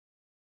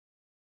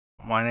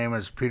My name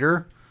is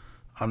Peter.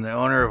 I'm the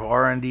owner of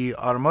R&D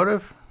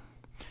Automotive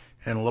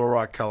in Little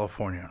Rock,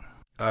 California.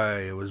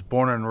 I was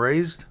born and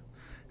raised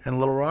in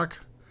Little Rock.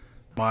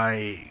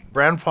 My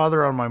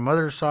grandfather on my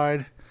mother's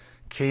side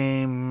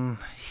came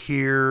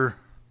here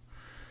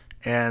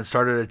and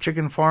started a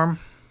chicken farm,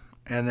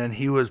 and then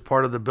he was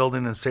part of the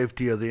building and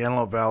safety of the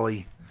Antelope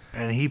Valley,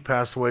 and he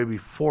passed away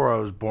before I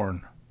was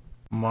born.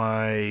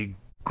 My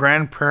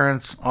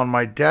grandparents on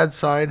my dad's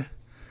side,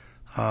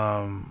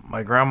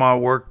 my grandma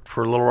worked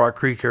for Little Rock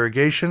Creek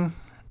Irrigation,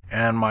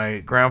 and my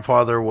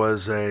grandfather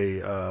was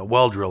a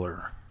well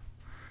driller.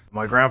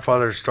 My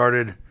grandfather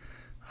started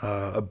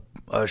a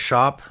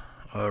shop,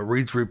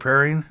 Reed's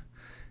Repairing,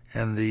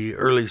 in the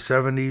early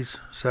 70s,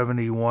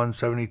 71,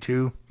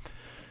 72,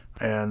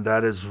 and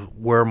that is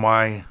where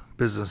my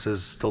business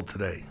is still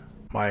today.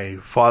 My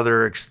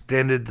father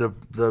extended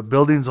the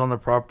buildings on the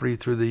property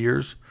through the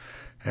years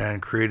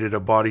and created a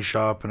body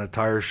shop and a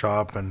tire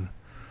shop and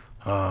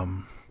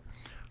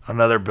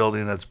another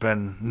building that's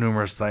been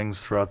numerous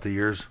things throughout the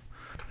years.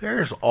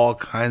 There's all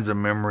kinds of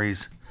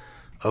memories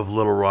of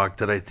Little Rock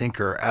that I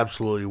think are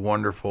absolutely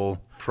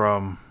wonderful,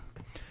 from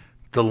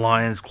the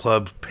Lions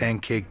Club's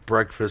pancake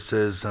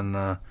breakfasts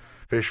and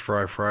fish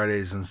fry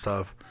Fridays and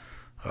stuff.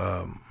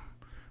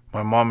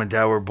 My mom and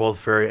dad were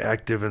both very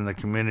active in the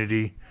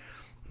community.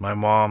 My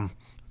mom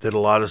did a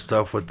lot of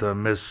stuff with the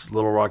Miss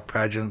Little Rock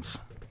pageants,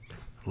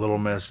 Little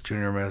Miss,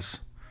 Junior Miss.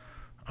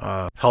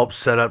 Helped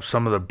set up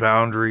some of the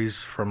boundaries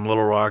from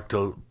Little Rock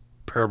to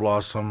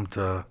Pearblossom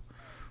to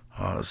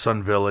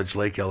Sun Village,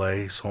 Lake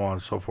LA, so on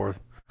and so forth.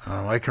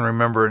 I can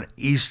remember an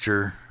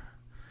Easter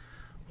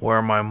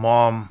where my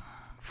mom,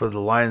 for the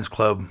Lions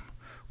Club,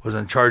 was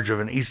in charge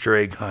of an Easter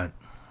egg hunt.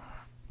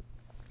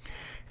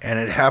 And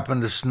it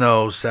happened to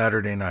snow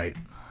Saturday night.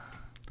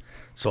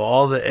 So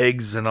all the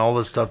eggs and all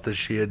the stuff that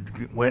she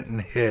had went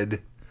and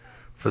hid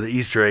for the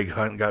Easter egg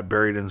hunt got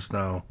buried in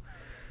snow.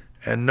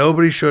 And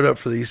nobody showed up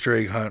for the Easter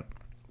egg hunt.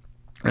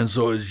 And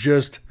so it was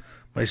just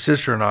my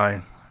sister and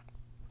I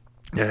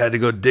that had to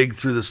go dig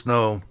through the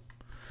snow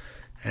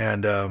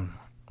and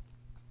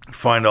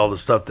find all the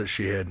stuff that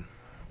she hid.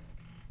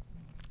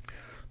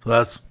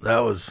 So that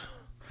was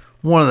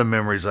one of the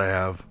memories I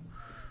have.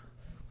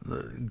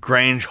 The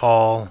Grange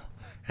Hall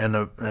and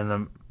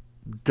the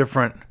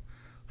different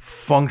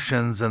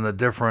functions and the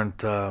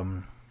different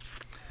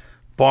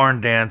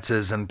barn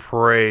dances and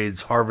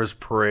parades, harvest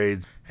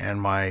parades. And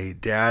my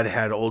dad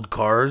had old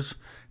cars,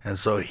 and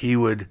so he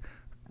would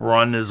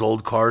run his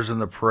old cars in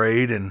the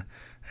parade, and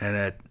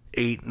at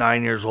 8,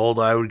 9 years old,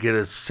 I would get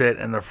to sit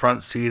in the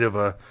front seat of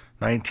a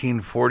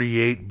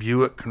 1948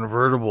 Buick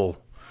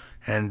convertible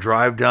and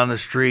drive down the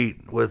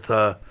street with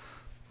the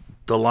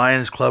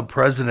Lions Club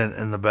president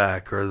in the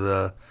back,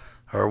 or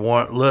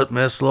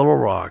Miss Little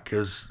Rock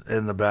is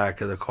in the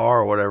back of the car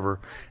or whatever,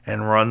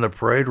 and run the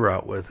parade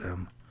route with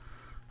him.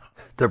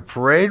 The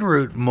parade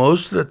route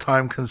most of the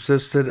time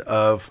consisted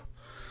of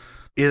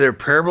either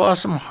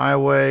Pearblossom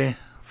Highway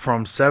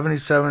from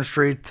 77th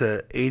Street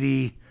to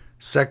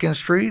 82nd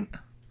Street,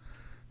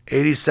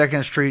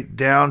 82nd Street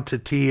down to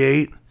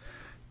T8,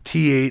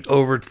 T8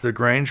 over to the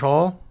Grange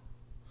Hall,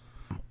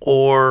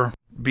 or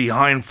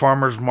behind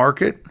Farmers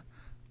Market,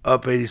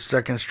 up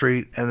 82nd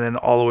Street, and then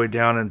all the way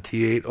down in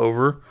T8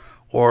 over.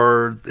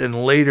 Or in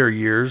later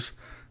years,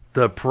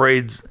 the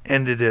parades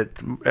ended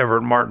at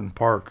Everett Martin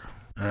Park.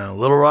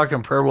 Little Rock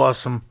and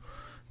Pearblossom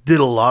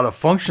did a lot of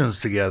functions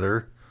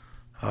together.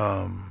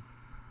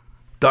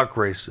 Duck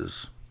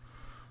races.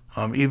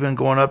 Even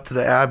going up to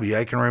the Abbey.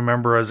 I can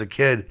remember as a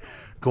kid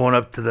going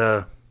up to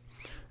the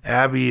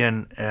Abbey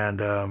and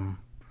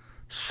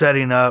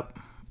setting up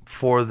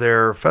for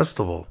their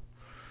festival.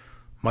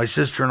 My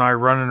sister and I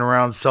running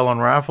around selling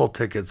raffle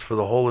tickets for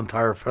the whole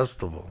entire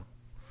festival.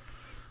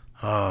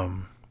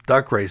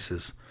 Duck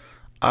races.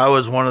 I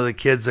was one of the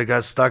kids that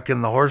got stuck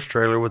in the horse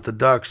trailer with the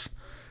ducks,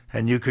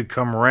 and you could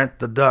come rent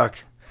the duck,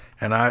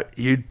 and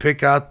you'd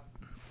pick out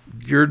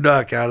your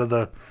duck out of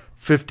the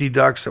 50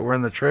 ducks that were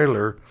in the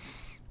trailer,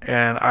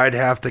 and I'd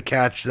have to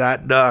catch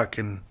that duck,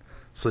 and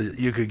so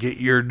you could get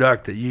your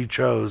duck that you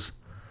chose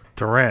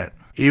to rent.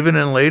 Even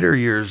in later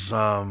years,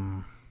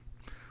 when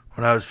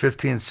I was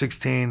 15,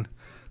 16,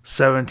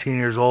 17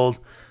 years old,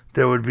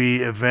 there would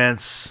be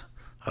events,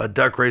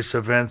 duck race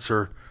events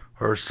or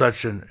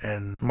such,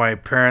 and my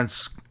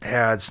parents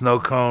had snow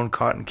cone,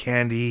 cotton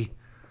candy,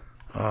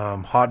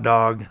 hot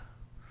dog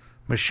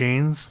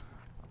machines,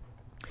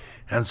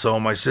 and so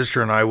my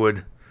sister and I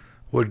would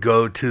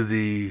go to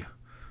the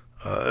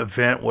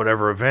event,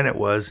 whatever event it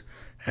was,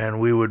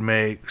 and we would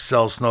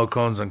sell snow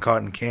cones and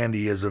cotton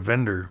candy as a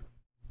vendor.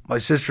 My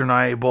sister and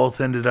I both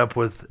ended up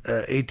with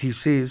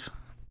ATCs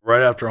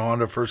right after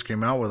Honda first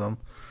came out with them,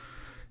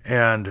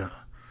 and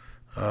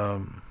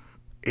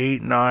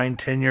 8, 9,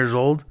 10 years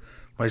old,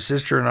 my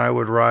sister and I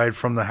would ride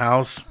from the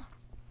house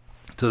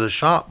to the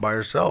shop by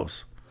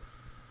ourselves.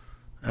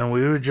 And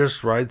we would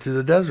just ride through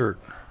the desert.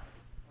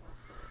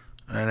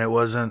 And it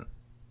wasn't,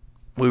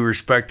 we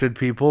respected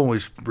people, and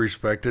we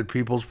respected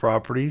people's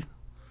property.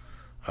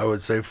 I would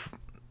say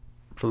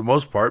for the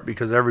most part,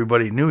 because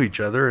everybody knew each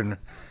other, and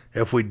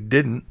if we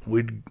didn't,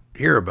 we'd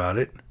hear about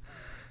it.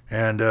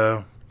 And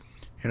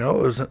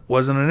it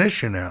wasn't an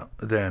issue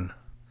then.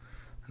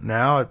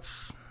 Now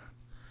it's,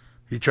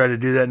 you try to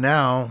do that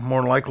now, more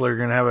than likely you're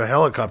going to have a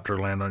helicopter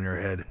land on your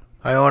head.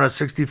 I own a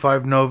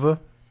 65 Nova,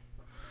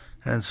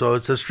 and so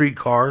it's a street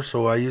car,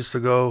 so I used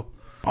to go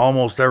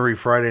almost every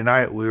Friday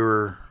night. We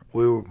were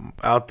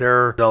out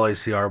there,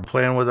 LACR,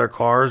 playing with our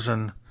cars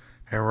and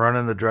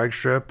running the drag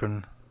strip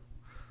and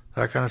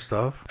that kind of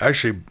stuff.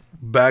 Actually,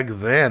 back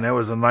then, it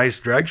was a nice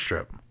drag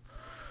strip.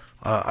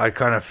 I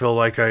kind of feel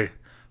like I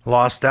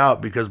lost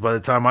out because by the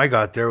time I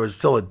got there, it was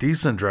still a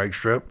decent drag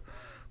strip,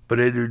 but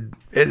it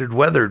had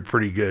weathered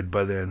pretty good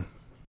by then.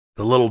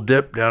 The little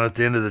dip down at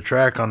the end of the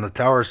track on the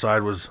tower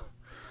side was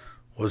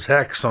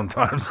heck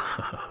sometimes.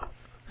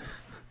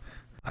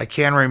 I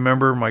can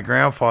remember my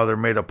grandfather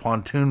made a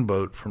pontoon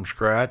boat from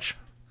scratch,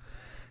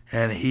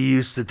 and he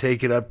used to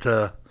take it up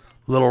to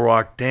Little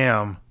Rock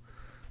Dam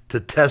to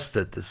test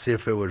it to see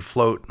if it would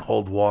float and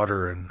hold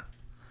water and,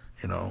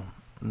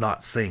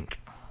 not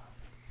sink.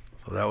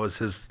 So that was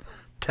his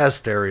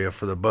test area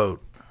for the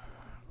boat.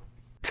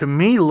 To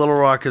me, Little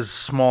Rock is a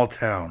small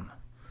town.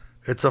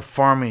 It's a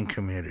farming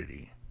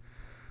community.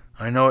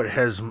 I know it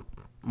has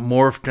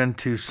morphed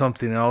into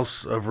something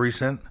else of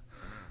recent,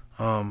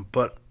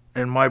 but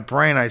in my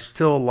brain, I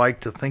still like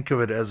to think of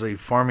it as a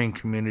farming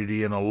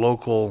community in a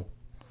local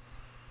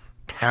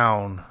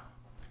town,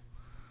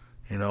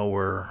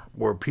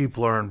 where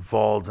people are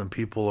involved and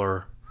people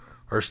are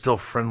still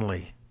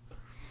friendly.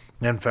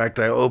 In fact,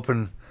 I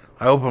open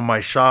my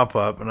shop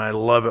up, and I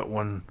love it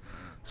when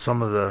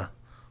some of the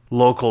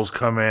locals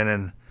come in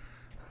and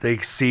they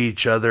see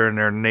each other and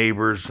their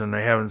neighbors, and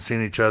they haven't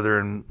seen each other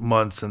in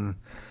months, and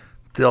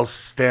they'll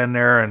stand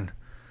there and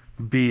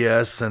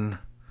BS and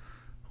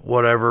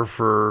whatever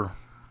for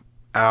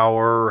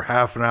hour or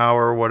half an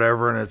hour or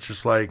whatever, and it's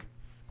just like,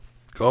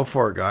 go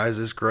for it, guys.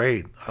 It's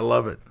great. I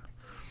love it.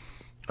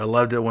 I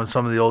loved it when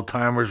some of the old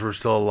timers were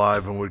still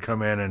alive and would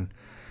come in, and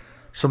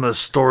some of the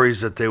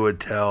stories that they would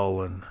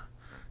tell and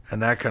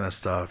that kind of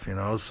stuff,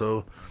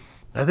 So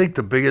I think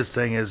the biggest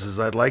thing is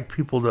I'd like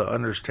people to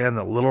understand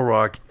that Little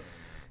Rock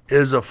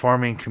is a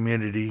farming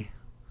community.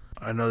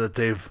 I know that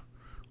they've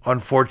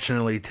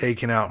unfortunately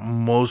taken out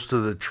most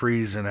of the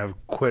trees and have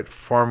quit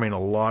farming a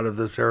lot of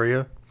this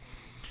area,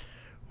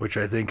 which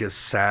I think is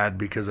sad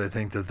because I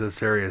think that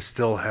this area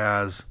still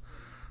has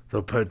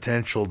the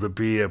potential to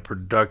be a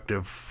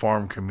productive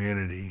farm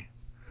community,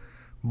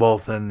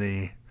 both in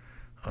the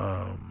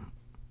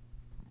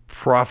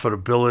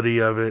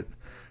profitability of it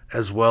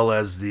as well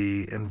as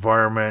the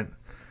environment,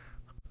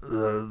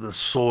 the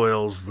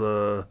soils,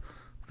 the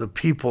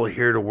people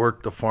here to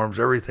work the farms,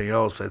 everything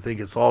else. I think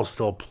it's all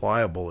still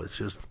pliable. It's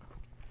just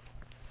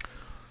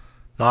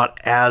not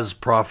as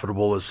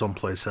profitable as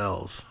someplace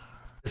else.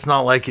 It's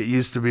not like it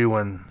used to be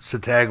when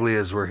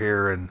Citaglias were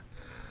here and,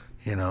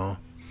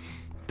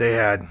 they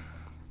had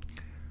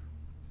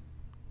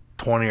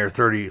 20 or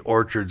 30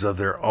 orchards of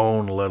their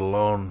own, let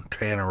alone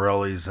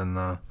Tannerellis and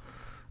the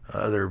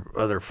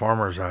other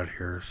farmers out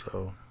here.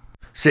 So,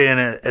 seeing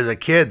it as a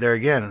kid, there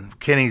again,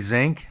 Kenny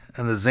Zinc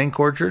and the zinc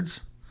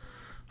orchards.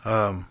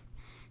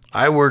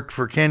 I worked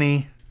for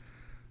Kenny,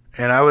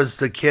 and I was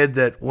the kid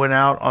that went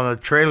out on the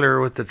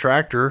trailer with the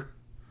tractor.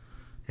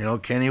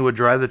 Kenny would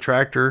drive the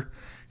tractor,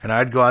 and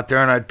I'd go out there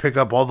and I'd pick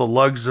up all the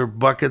lugs or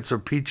buckets or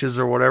peaches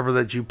or whatever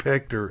that you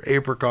picked, or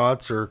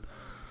apricots or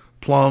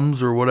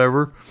plums or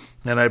whatever,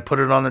 and I'd put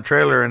it on the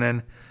trailer, and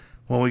then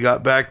when we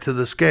got back to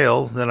the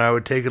scale, then I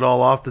would take it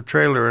all off the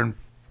trailer and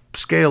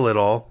scale it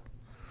all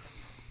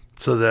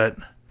so that,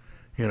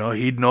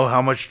 he'd know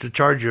how much to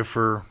charge you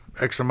for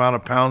X amount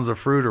of pounds of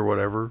fruit or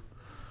whatever.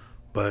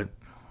 But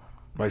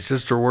my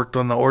sister worked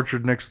on the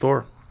orchard next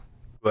door.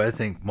 But I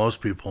think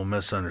most people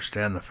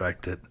misunderstand the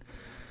fact that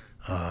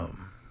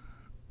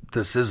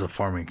this is a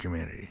farming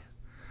community.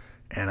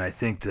 And I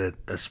think that,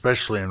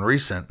 especially in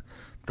recent,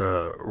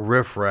 the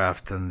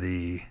riffraff and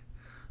the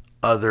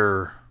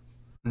other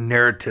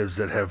narratives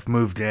that have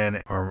moved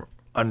in are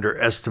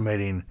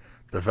underestimating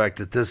the fact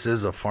that this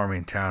is a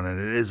farming town and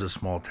it is a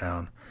small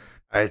town.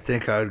 I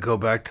think I would go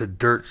back to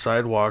dirt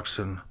sidewalks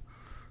and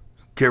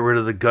get rid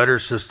of the gutter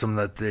system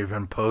that they've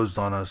imposed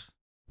on us.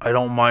 I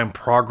don't mind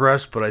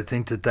progress, but I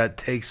think that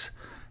takes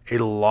a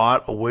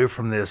lot away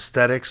from the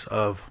aesthetics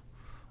of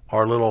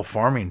our little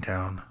farming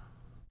town.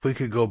 If we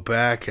could go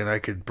back and I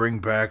could bring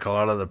back a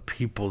lot of the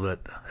people that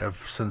have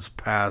since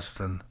passed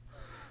and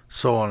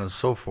so on and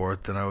so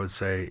forth, then I would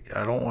say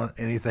I don't want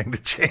anything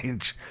to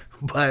change.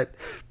 But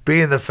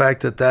being the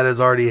fact that has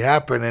already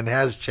happened and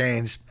has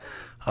changed,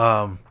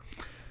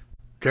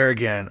 there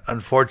again,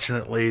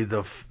 unfortunately,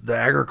 the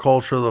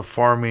agriculture, the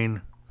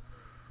farming,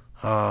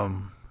 I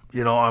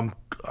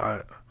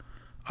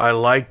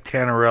like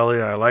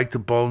Tannerelli, I like the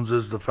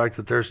Boneses, the fact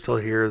that they're still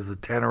here, the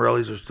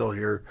Tannerellis are still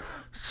here,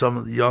 some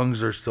of the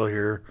Youngs are still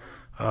here,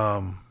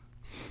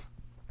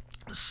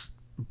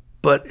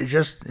 but it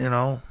just,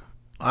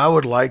 I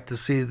would like to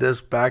see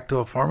this back to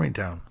a farming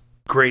town.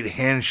 Great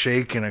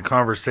handshake and a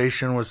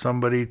conversation with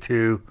somebody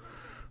to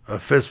a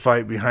fist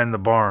fight behind the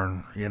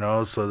barn, you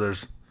know, so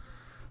there's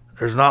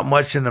not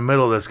much in the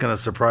middle that's going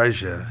to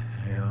surprise you,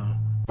 you know.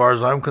 As far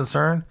as I'm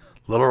concerned,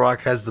 Little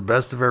Rock has the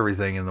best of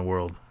everything in the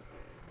world.